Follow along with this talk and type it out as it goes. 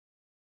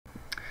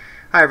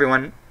Hi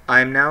everyone,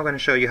 I'm now going to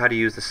show you how to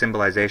use the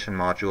Symbolization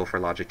module for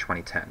Logic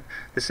 2010.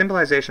 The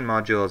Symbolization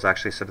module is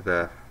actually sort of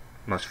the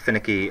most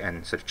finicky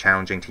and sort of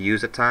challenging to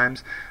use at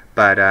times,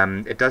 but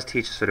it does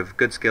teach sort of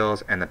good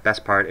skills, and the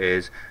best part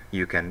is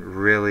you can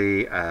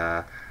really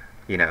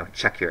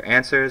check your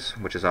answers,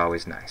 which is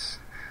always nice.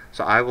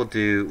 So I will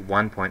do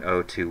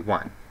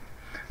 1.021.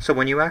 So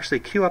when you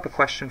actually queue up a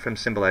question from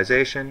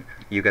Symbolization,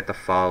 you get the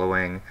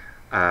following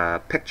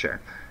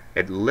picture.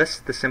 It lists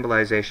the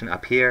symbolization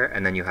up here,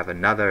 and then you have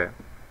another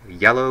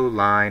yellow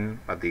line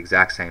of the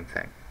exact same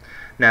thing.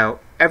 Now,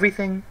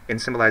 everything in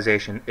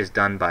Symbolization is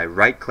done by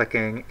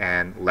right-clicking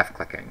and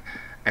left-clicking.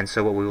 And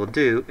so what we will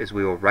do is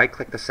we will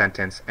right-click the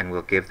sentence and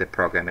we'll give the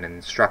program an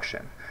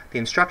instruction. The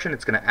instruction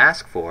it's going to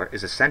ask for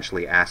is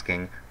essentially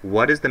asking,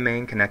 what is the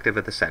main connective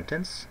of the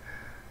sentence,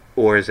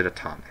 or is it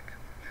atomic?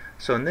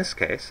 So in this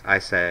case, I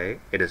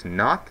say, it is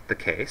not the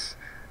case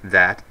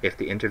that if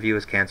the interview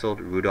is cancelled,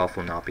 Rudolph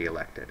will not be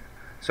elected.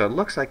 So it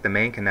looks like the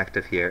main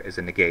connective here is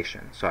a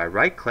negation. So I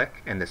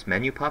right-click and this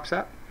menu pops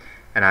up,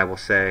 and I will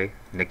say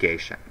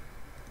negation.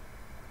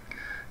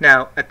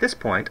 Now, at this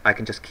point, I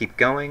can just keep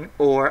going,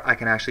 or I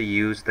can actually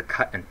use the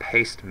cut and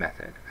paste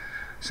method.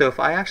 So if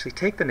I actually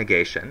take the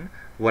negation,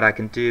 what I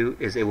can do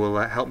is it will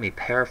help me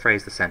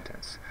paraphrase the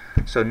sentence.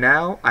 So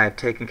now I have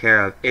taken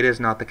care of it is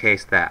not the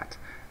case that,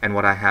 and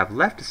what I have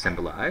left to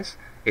symbolize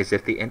is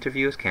if the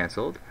interview is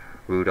cancelled,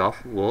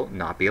 Rudolph will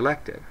not be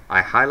elected.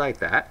 I highlight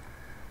that,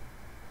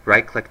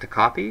 right-click to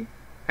copy,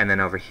 and then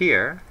over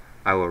here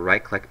I will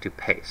right-click to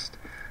paste.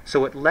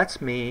 So it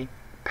lets me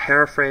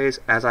paraphrase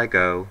as I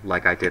go,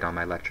 like I did on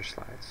my lecture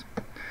slides.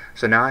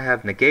 So now I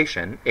have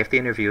negation. If the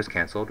interview is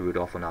cancelled,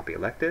 Rudolph will not be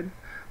elected.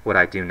 What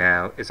I do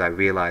now is I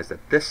realize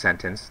that this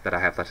sentence that I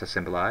have left to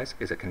symbolize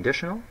is a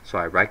conditional, so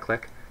I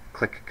right-click,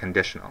 click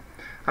conditional.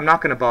 I'm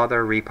not going to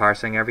bother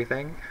reparsing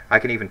everything. I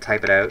can even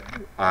type it out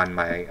on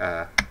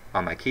my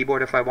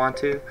keyboard if I want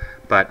to,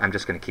 but I'm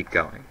just going to keep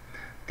going.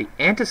 The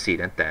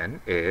antecedent then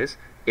is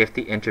if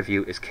the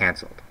interview is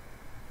cancelled.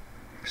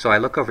 So I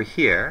look over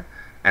here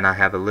and I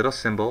have a little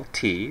symbol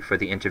T for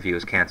the interview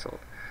is cancelled.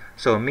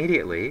 So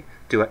immediately,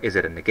 is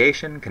it a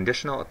negation,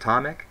 conditional,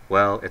 atomic?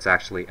 Well, it's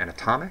actually an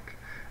atomic,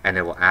 and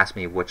it will ask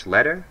me which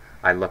letter.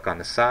 I look on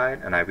the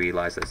side and I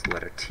realize that it's the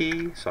letter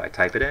T, so I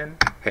type it in,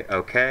 hit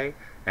OK,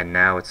 and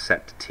now it's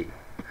set to T.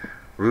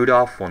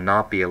 Rudolph will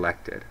not be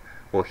elected.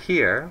 Well,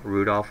 here,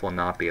 Rudolph will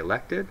not be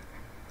elected.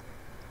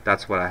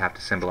 That's what I have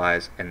to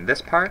symbolize in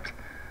this part.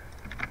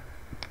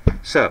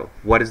 So,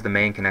 what is the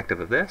main connective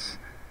of this?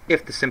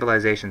 If the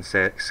symbolization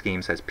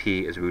scheme says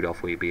P is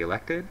Rudolph will be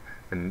elected,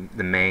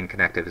 the main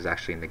connective is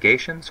actually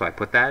negation, so I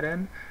put that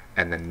in,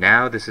 and then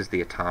now this is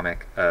the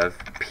atomic of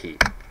P,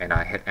 and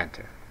I hit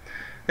enter.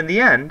 In the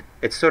end,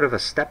 it's sort of a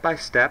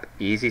step-by-step,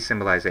 easy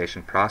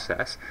symbolization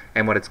process,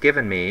 and what it's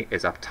given me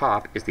is up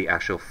top is the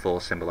actual full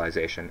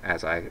symbolization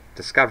as I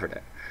discovered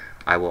it.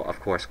 I will, of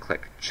course,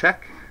 click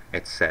check.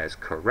 It says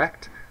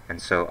correct,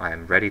 and so I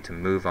am ready to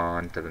move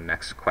on to the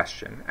next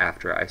question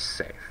after I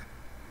save.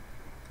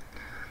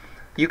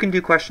 You can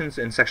do questions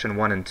in section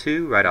 1 and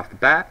 2 right off the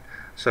bat.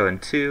 So in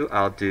 2,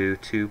 I'll do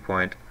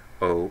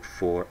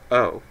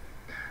 2.040.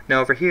 Now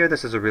over here,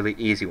 this is a really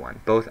easy one.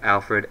 Both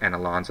Alfred and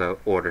Alonzo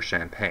order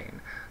champagne.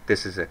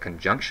 This is a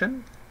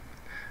conjunction,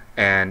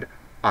 and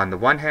on the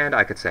one hand,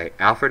 I could say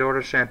Alfred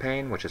orders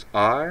champagne, which is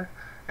R,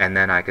 and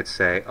then I could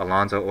say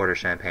Alonzo orders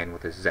champagne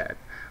with a Z.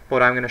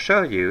 What I'm going to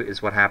show you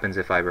is what happens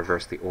if I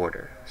reverse the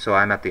order. So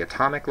I'm at the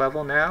atomic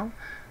level now,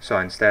 so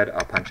instead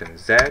I'll punch in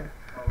Z,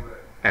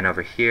 and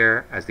over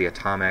here as the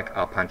atomic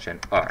I'll punch in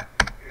R.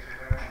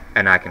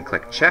 And I can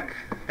click check,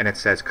 and it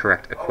says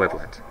correct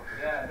equivalent.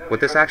 What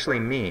this actually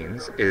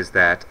means is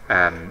that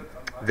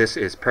this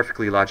is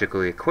perfectly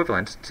logically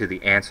equivalent to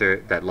the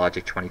answer that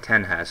Logic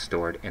 2010 has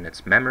stored in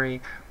its memory,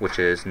 which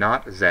is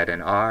not Z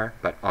and R,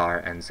 but R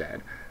and Z.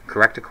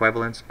 Correct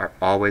equivalents are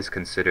always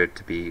considered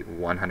to be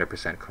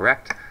 100%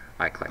 correct.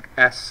 I click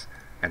S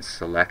and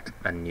select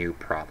a new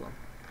problem.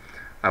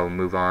 I will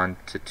move on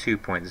to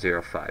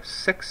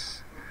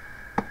 2.056.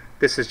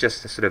 This is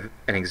just a sort of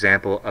an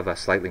example of a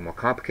slightly more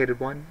complicated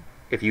one.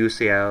 If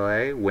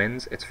UCLA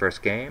wins its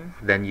first game,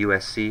 then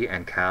USC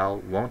and Cal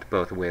won't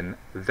both win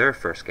their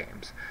first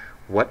games.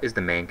 What is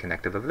the main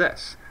connective of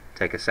this?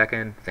 Take a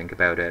second, think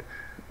about it.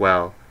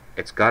 Well,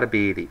 it's got to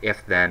be the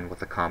if-then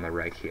with a comma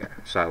right here.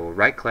 So I will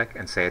right-click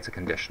and say it's a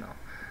conditional.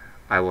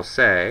 I will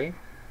say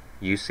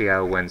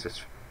UCL wins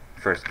its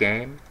first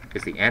game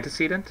is the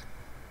antecedent,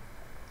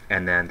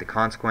 and then the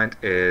consequent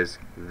is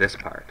this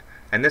part.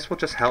 And this will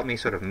just help me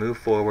sort of move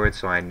forward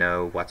so I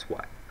know what's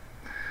what.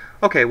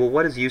 Okay, well,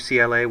 what is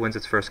UCLA wins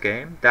its first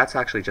game? That's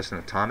actually just an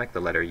atomic,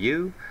 the letter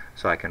U.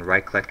 So I can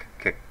right-click,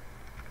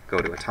 go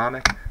to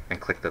atomic,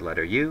 and click the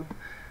letter U.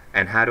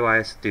 And how do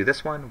I do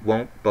this one?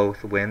 Won't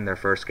both win their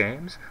first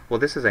games? Well,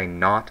 this is a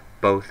not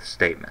both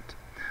statement.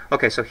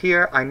 Okay, so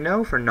here I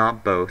know for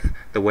not both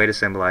the way to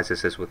symbolize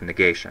this is with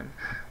negation.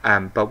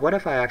 But what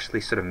if I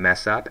actually sort of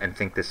mess up and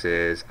think this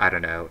is, I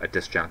don't know, a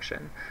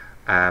disjunction?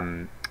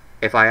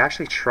 If I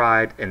actually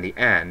tried in the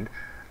end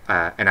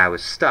and I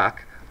was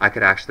stuck, I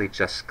could actually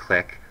just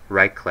click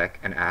right-click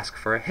and ask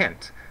for a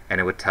hint, and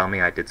it would tell me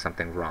I did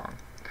something wrong.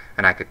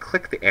 And I could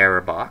click the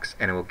error box,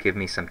 and it will give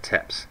me some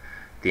tips.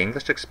 The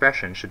English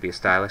expression should be a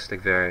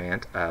stylistic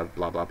variant of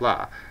blah blah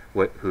blah,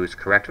 whose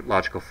correct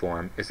logical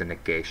form is a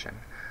negation.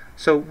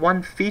 So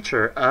one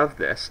feature of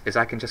this is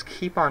I can just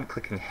keep on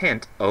clicking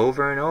hint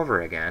over and over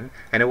again,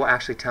 and it will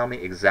actually tell me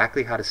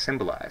exactly how to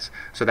symbolize.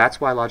 So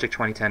that's why Logic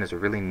 2010 is a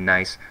really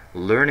nice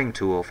learning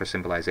tool for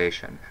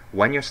symbolization.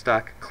 When you're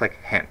stuck, click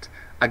hint.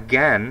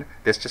 Again,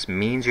 this just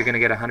means you're going to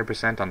get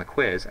 100% on the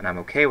quiz, and I'm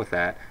okay with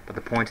that, but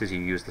the point is you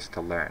use this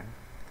to learn.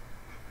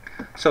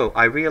 So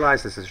I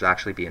realize this should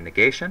actually be a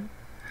negation,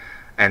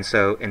 and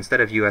so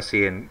instead of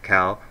USC and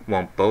Cal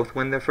won't both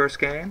win their first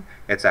game,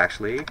 it's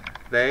actually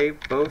they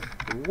both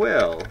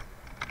will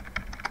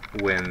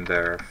win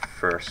their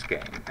first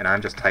game. And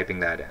I'm just typing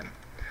that in.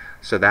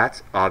 So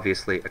that's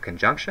obviously a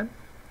conjunction.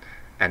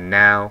 And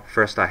now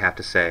first I have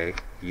to say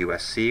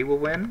USC will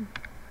win,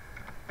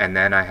 and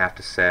then I have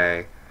to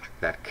say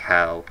that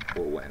Cal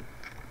will win.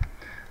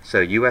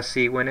 So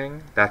USC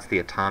winning, that's the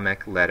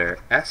atomic letter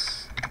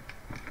S,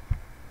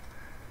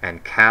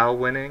 and Cal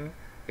winning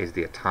is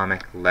the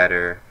atomic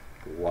letter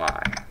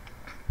Y.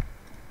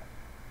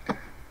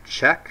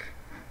 Check,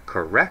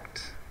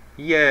 correct,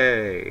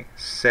 yay,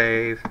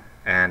 save,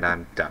 and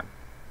I'm done.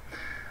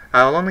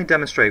 I'll only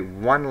demonstrate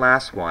one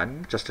last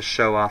one just to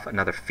show off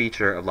another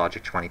feature of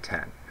Logic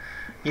 2010.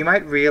 You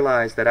might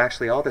realize that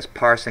actually all this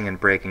parsing and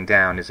breaking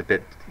down is a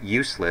bit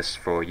useless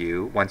for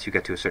you once you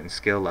get to a certain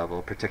skill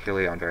level,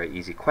 particularly on very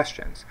easy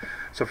questions.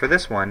 So for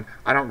this one,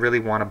 I don't really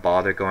want to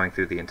bother going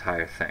through the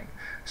entire thing.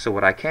 So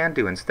what I can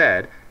do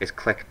instead is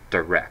click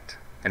Direct.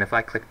 And if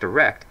I click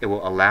Direct, it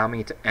will allow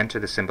me to enter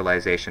the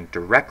symbolization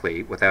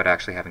directly without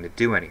actually having to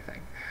do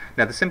anything.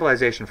 Now the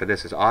symbolization for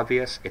this is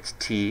obvious. It's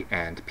T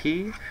and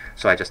P.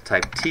 So I just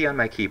type T on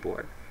my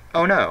keyboard.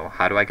 Oh no,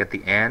 how do I get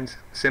the AND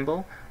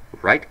symbol?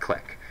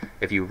 Right-click.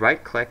 If you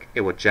right-click,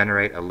 it will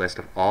generate a list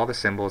of all the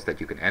symbols that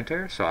you can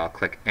enter, so I'll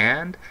click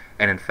and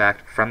in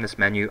fact, from this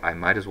menu, I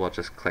might as well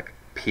just click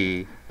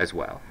P as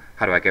well.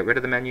 How do I get rid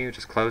of the menu?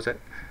 Just close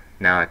it.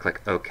 Now I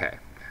click OK.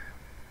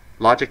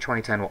 Logic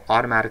 2010 will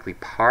automatically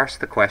parse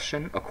the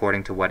question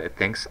according to what it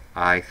thinks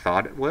I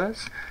thought it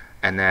was,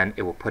 and then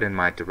it will put in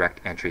my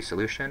direct entry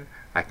solution.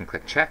 I can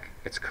click check,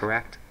 it's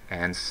correct,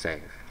 and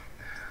save.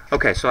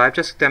 Okay, so I've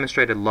just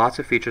demonstrated lots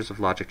of features of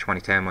Logic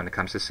 2010 when it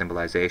comes to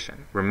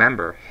symbolization.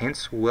 Remember,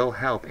 hints will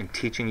help in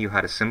teaching you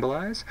how to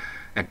symbolize,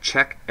 and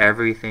check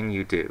everything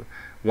you do.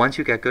 Once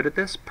you get good at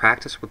this,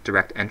 practice with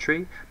direct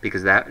entry,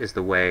 because that is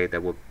the way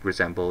that will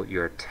resemble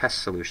your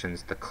test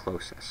solutions the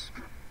closest.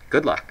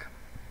 Good luck!